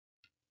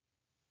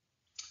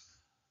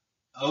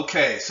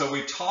Okay, so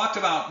we talked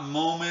about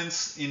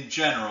moments in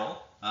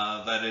general,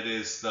 that it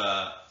is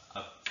a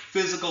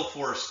physical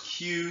force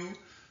Q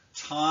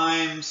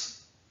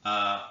times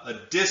a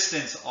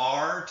distance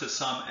r to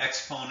some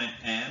exponent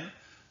n.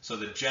 So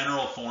the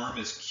general form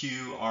is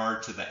q r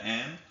to the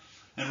n.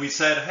 And we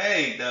said,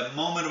 hey, the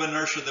moment of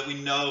inertia that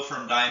we know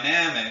from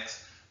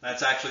dynamics,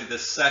 that's actually the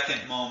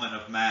second moment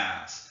of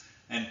mass.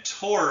 And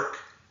torque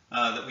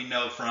that we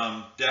know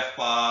from def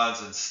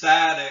bods and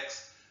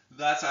statics,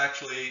 that's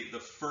actually the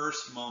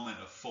first moment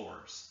of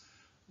force.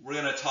 We're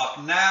going to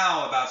talk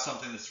now about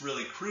something that's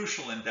really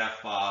crucial in def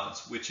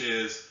bods, which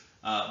is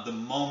the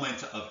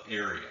moment of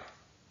area.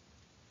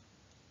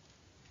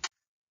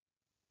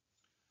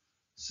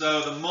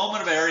 So the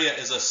moment of area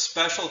is a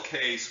special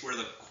case where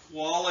the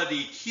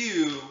quality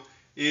Q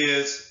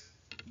is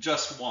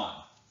just 1.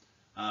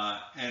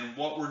 And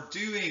what we're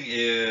doing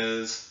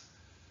is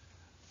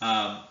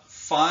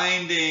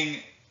finding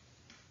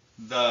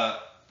the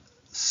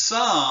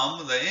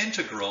sum, the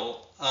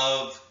integral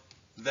of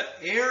the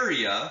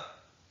area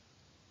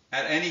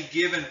at any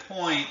given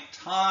point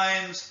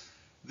times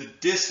the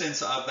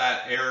distance of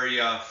that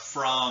area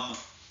from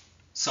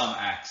some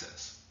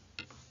axis.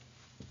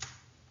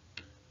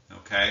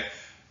 Okay,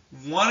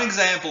 one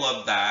example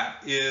of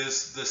that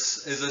is a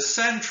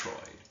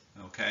centroid.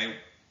 Okay,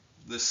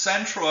 the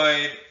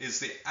centroid is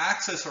the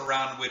axis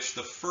around which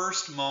the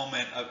first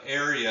moment of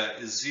area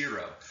is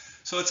 0.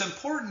 So it's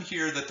important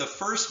here that the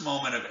first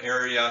moment of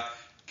area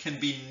can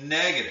be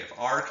negative.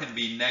 R can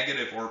be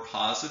negative or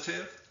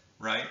positive,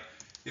 right?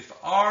 If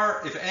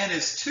n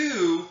is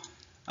 2,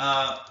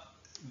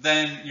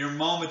 then your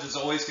moment is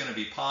always going to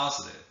be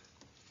positive.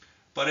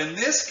 But in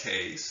this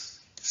case,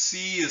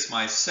 C is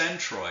my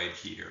centroid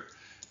here.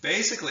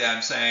 Basically,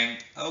 I'm saying,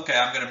 okay,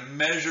 I'm going to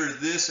measure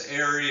this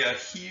area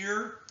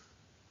here.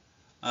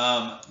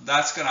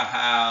 That's going to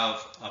have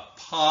a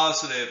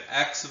positive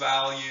x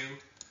value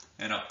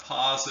and a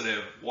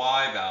positive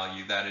y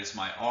value. That is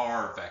my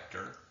r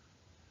vector.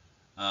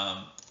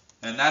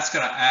 And that's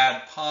going to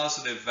add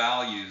positive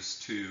values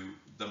to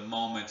the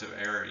moment of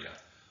area.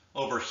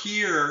 Over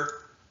here,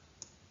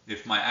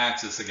 if my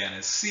axis again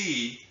is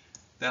C,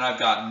 then I've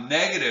got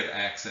negative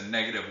x and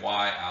negative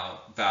y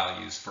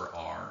values for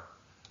r.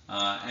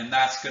 And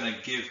that's going to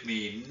give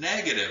me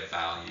negative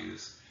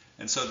values.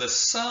 And so the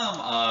sum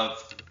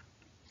of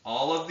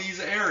all of these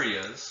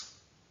areas,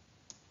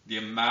 the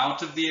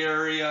amount of the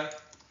area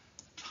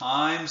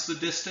times the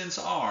distance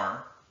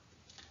r,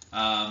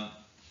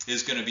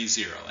 is going to be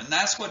 0. And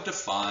that's what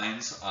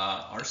defines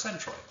our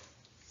centroid.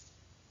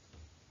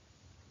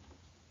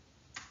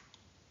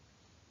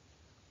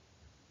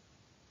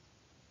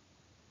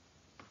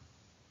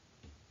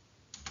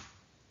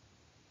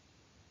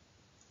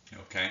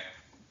 Okay,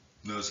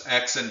 those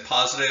x and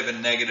positive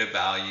and negative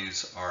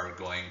values are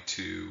going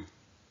to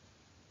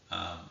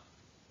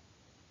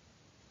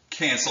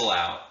cancel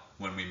out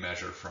when we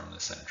measure from the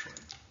centroid.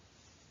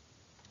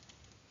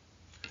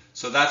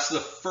 So that's the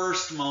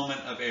first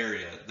moment of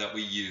area that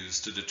we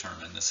use to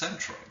determine the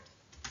centroid.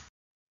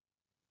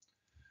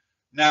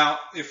 Now,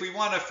 if we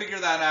want to figure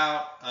that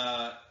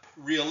out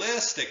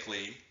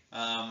realistically,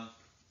 a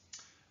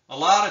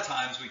lot of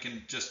times we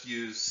can just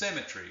use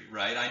symmetry,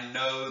 right? I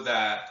know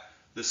that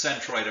the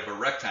centroid of a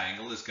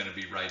rectangle is going to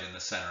be right in the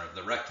center of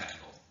the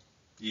rectangle.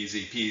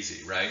 Easy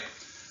peasy, right?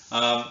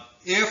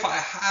 If I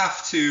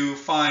have to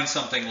find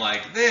something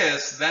like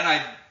this, then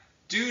I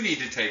do need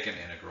to take an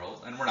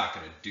integral, and we're not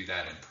going to do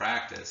that in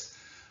practice.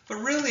 But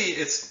really,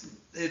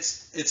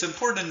 it's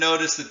important to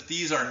notice that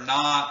these are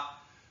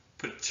not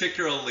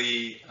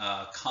particularly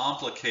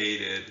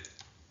complicated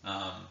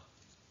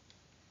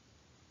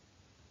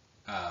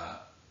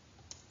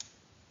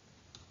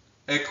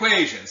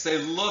equations. They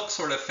look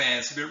sort of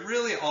fancy, but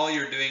really all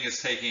you're doing is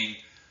taking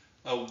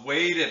a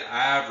weighted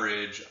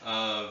average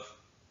of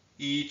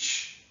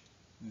each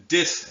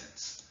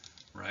distance,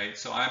 right?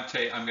 So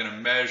I'm going to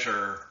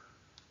measure,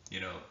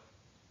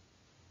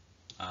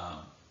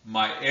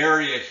 my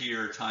area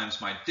here times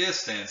my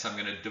distance. I'm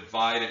going to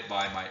divide it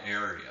by my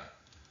area,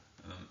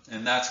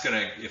 and that's going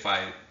to, if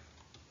I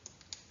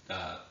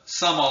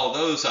sum all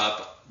those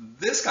up,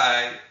 this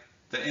guy,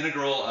 the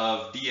integral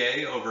of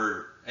dA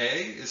over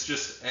A is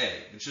just A.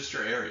 It's just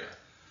your area.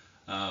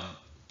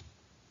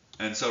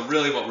 And so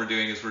really what we're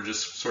doing is we're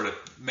just sort of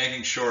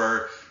making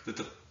sure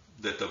that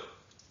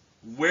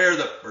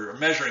or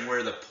measuring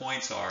where the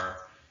points are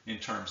in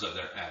terms of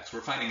their x.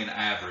 We're finding an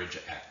average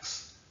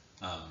x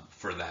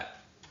for that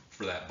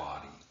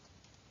body.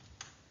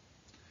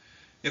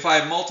 If I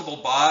have multiple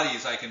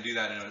bodies, I can do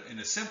that in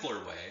a simpler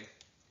way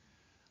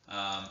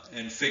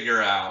and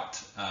figure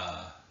out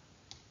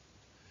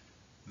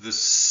the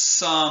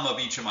sum of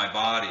each of my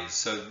bodies.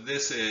 So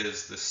this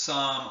is the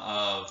sum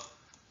of,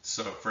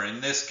 so for in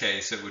this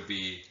case, it would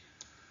be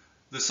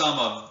the sum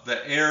of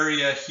the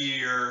area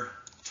here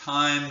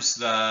times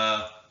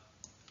the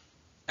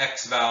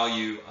x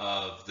value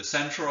of the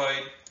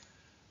centroid,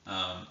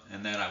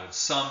 and then I would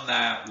sum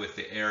that with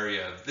the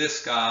area of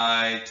this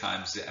guy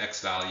times the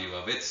x value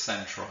of its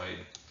centroid,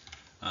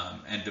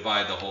 and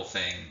divide the whole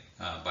thing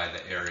by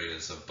the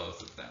areas of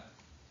both of them.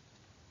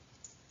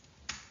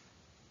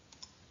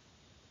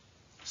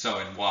 So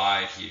in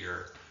Y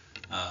here,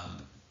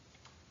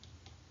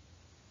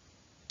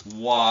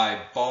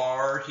 Y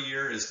bar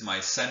here is my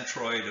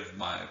centroid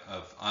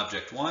of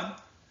object 1,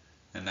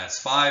 and that's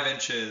 5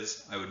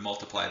 inches. I would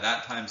multiply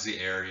that times the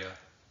area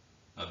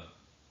of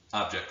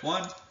object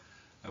 1.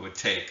 I would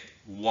take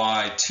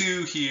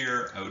Y2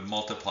 here, I would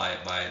multiply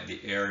it by the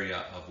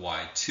area of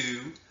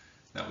Y2.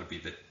 That would be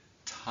the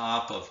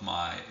top of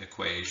my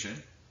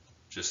equation,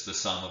 just the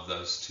sum of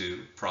those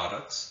two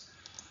products.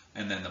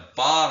 And then the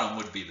bottom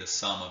would be the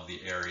sum of the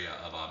area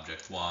of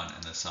object 1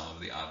 and the sum of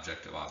the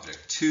object of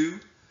object 2.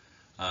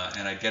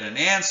 And I get an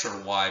answer,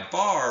 Y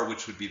bar,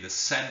 which would be the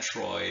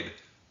centroid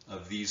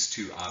of these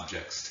two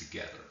objects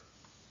together.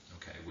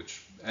 Okay,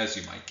 which, as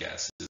you might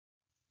guess, is...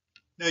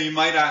 Now you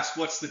might ask,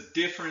 what's the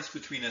difference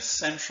between a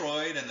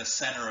centroid and the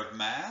center of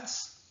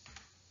mass?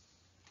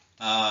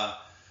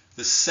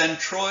 The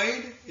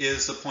centroid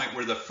is the point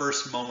where the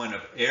first moment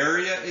of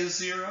area is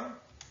 0.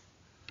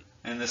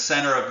 And the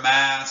center of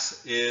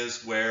mass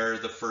is where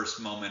the first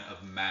moment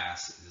of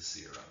mass is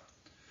 0.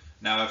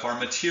 Now, if our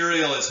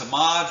material is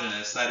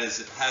homogeneous, that is,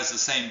 it has the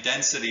same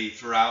density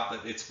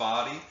throughout its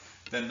body,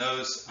 then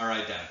those are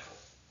identical.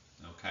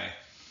 Okay?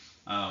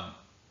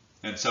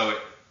 And so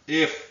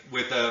if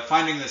with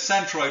finding the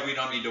centroid, we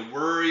don't need to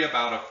worry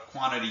about a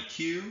quantity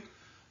Q.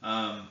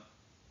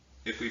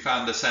 If we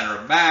found the center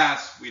of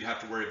mass, we'd have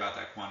to worry about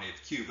that quantity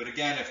of Q. But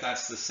again, if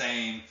that's the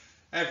same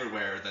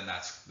everywhere, then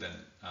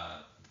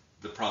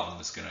the problem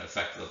is going to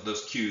affect,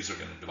 those Q's are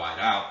going to divide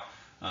out,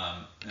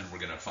 and we're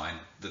going to find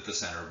that the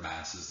center of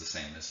mass is the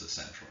same as the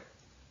centroid.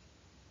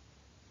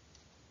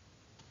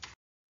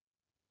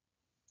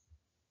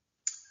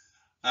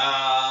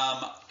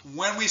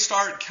 When we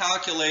start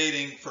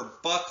calculating for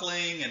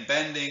buckling and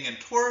bending and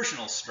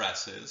torsional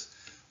stresses,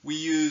 we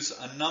use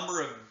a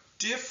number of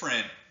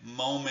different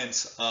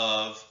moments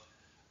of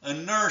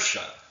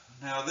inertia.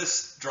 Now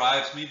this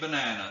drives me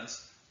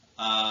bananas,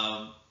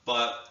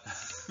 but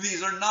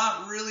these are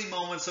not really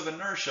moments of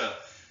inertia.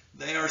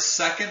 They are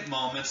second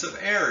moments of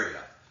area,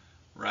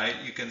 right?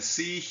 You can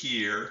see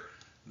here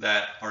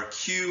that our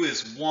Q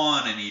is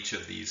 1 in each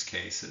of these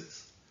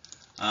cases.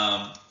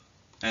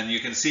 And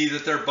you can see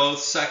that they're both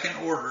second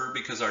order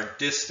because our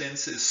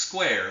distance is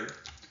squared.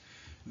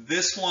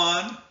 This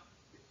one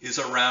is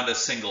around a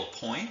single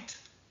point.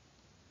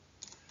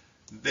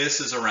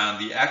 This is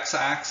around the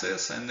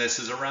x-axis, and this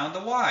is around the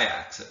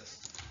y-axis.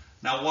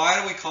 Now,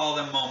 why do we call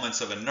them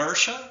moments of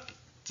inertia?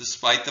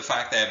 Despite the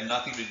fact they have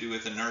nothing to do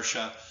with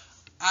inertia,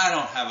 I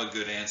don't have a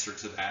good answer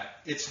to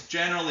that. It's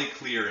generally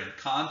clear in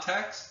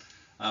context.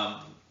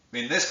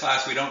 In this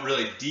class, we don't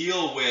really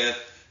deal with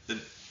the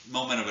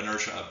moment of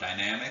inertia of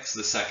dynamics,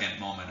 the second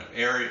moment of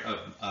area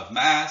of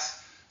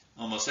mass.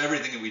 Almost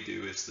everything that we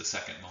do is the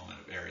second moment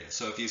of area.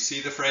 So if you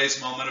see the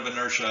phrase moment of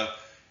inertia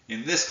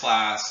in this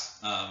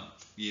class,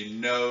 you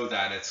know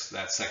that it's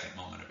that second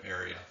moment of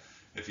area.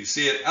 If you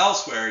see it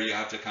elsewhere, you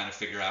have to kind of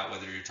figure out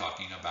whether you're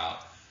talking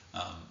about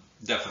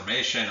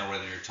deformation or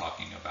whether you're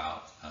talking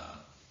about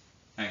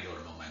angular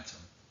momentum.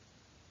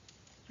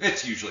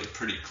 It's usually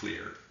pretty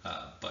clear,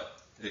 but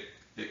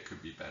it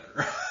could be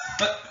better.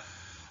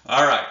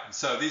 All right,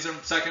 so these are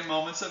second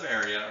moments of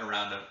area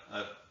around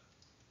a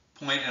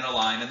point and a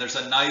line, and there's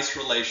a nice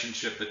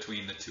relationship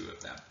between the two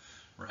of them,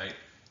 right?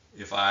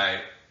 If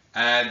I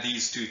add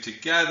these two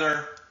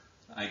together,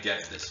 I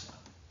get this one.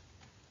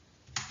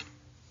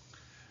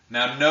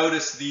 Now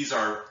notice these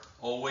are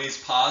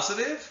always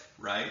positive,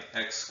 right?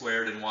 X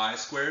squared and y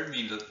squared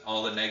mean that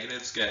all the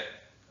negatives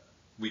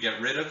we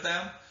get rid of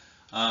them.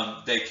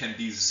 They can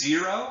be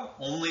 0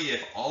 only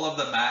if all of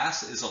the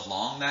mass is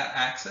along that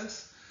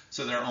axis.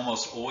 So they're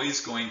almost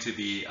always going to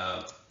be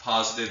a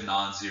positive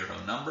non-zero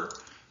number.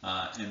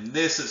 And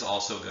this is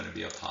also going to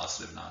be a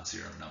positive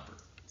non-zero number.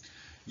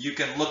 You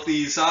can look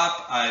these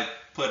up. I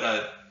put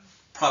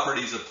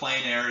properties of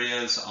plane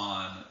areas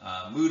on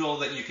Moodle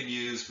that you can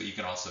use, but you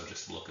can also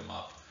just look them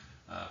up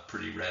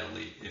pretty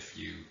readily if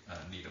you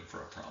need them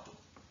for a problem.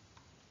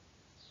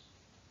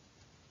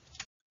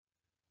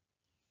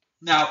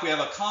 Now, if we have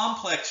a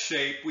complex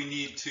shape, we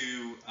need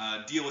to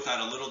deal with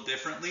that a little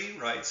differently,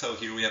 right? So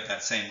here we have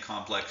that same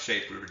complex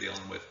shape we were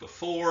dealing with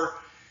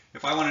before.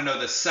 If I want to know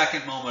the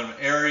second moment of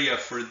area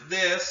for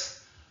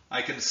this,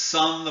 I can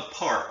sum the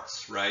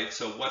parts, right?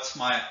 So what's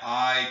my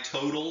I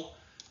total?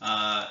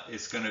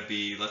 It's going to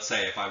be, let's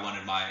say if I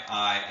wanted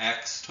my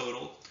Ix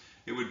total,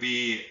 it would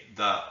be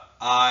the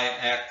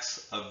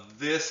Ix of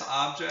this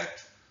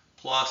object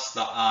plus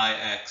the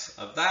Ix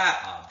of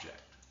that object.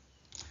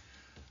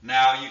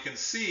 Now you can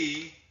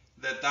see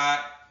that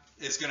that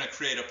is going to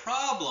create a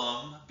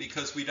problem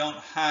because we don't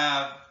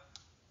have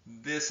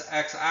this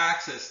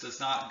x-axis does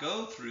not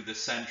go through the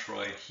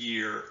centroid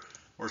here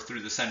or through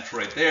the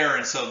centroid there,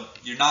 and so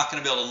you're not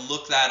going to be able to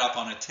look that up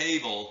on a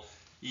table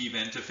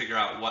even to figure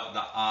out what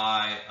the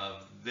I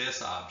of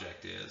this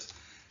object is.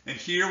 And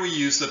here we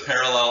use the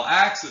parallel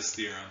axis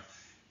theorem.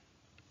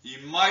 You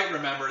might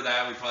remember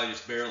that, we probably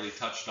just barely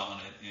touched on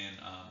it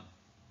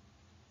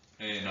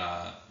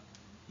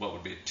what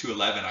would be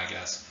 211, I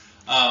guess.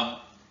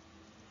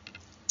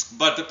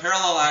 But the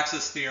parallel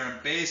axis theorem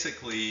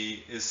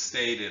basically is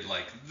stated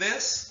like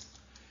this,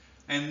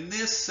 and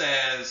this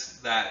says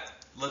that,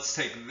 let's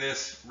take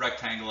this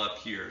rectangle up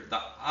here.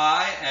 The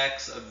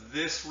Ix of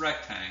this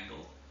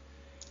rectangle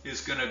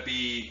is going to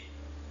be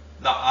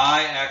the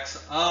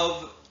Ix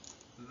of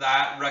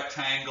that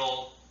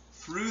rectangle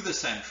through the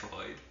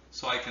centroid,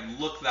 so I can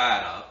look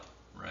that up,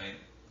 right?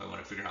 If I want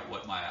to figure out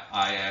what my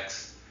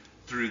Ix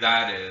through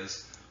that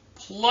is,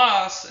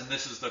 plus, and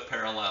this is the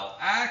parallel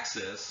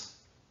axis,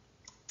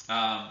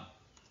 the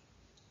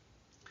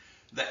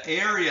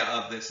area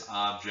of this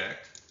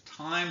object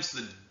times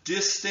the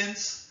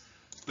distance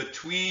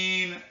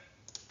between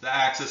the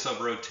axis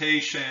of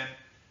rotation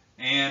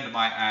and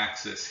my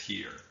axis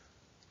here.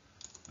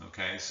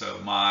 Okay, so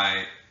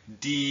my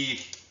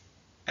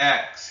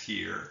dx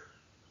here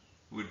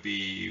would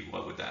be,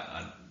 what would that,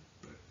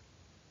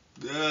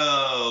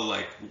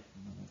 like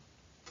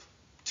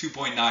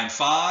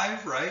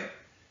 2.95, right?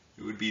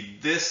 It would be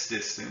this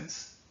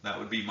distance. That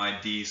would be my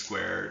d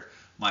squared.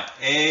 My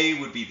a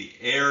would be the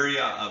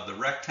area of the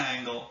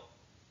rectangle.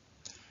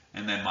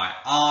 And then my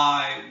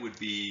I would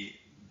be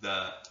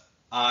the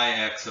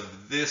Ix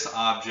of this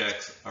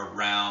object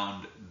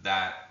around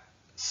that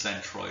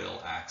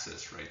centroidal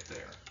axis right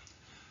there.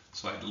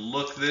 So I'd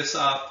look this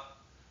up,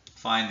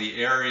 find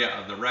the area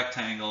of the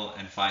rectangle,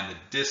 and find the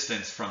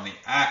distance from the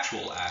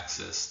actual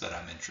axis that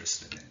I'm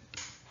interested in.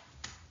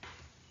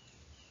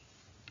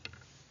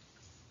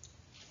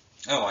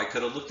 Oh, I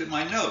could have looked at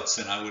my notes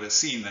and I would have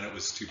seen that it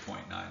was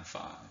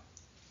 2.95.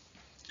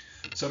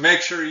 So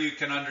make sure you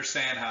can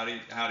understand how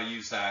to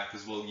use that,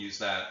 because we'll use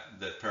that,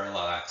 the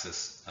parallel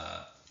axis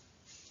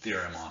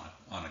theorem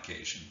on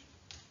occasion.